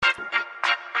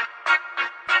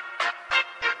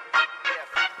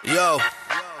Yo,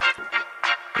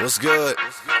 what's good?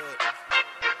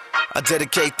 I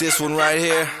dedicate this one right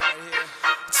here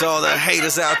to all the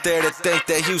haters out there that think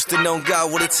that Houston don't got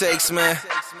what it takes, man.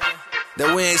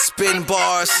 That we ain't spitting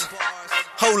bars.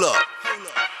 Hold up.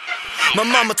 My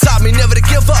mama taught me never to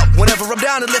give up. Whenever I'm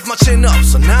down, to lift my chin up.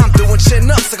 So now I'm doing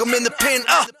chin-ups like I'm in the pen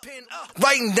up.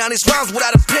 Writing down these rhymes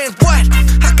without a pen, what?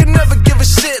 I can never give a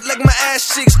shit like my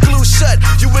ass cheeks glued shut.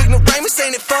 You ignoramus,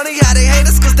 ain't it funny how they hate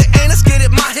us? Cause they ain't us, get it,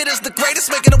 my hit is the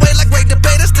greatest. Making away like great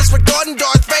debaters, disregarding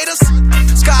Darth Vader's.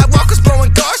 Skywalkers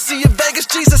blowing Garcia, Vegas,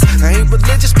 Jesus. I ain't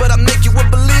religious, but I make you a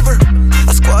believer.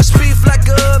 I squash beef like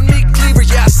a meat cleaver.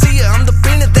 Yeah, I see ya, I'm the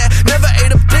peanut that never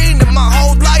ate a bean in my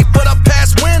whole life, but I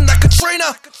pass wind like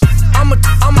Katrina.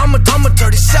 I'm a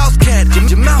dirty South cat.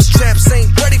 Your mouse traps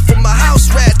ain't ready for my house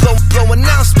rat. Blow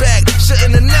announce back,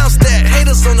 shouldn't announce that.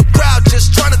 Haters on the crowd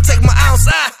just trying to take my ounce.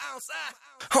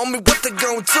 Homie, what they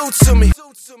gon' do to me?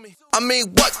 I mean,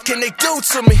 what can they do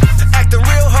to me? Acting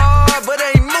real hard, but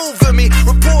ain't moving me.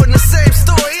 Reporting the same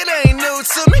story, it ain't new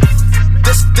to me.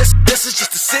 This is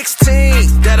just a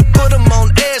 16 that'll put them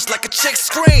on edge like a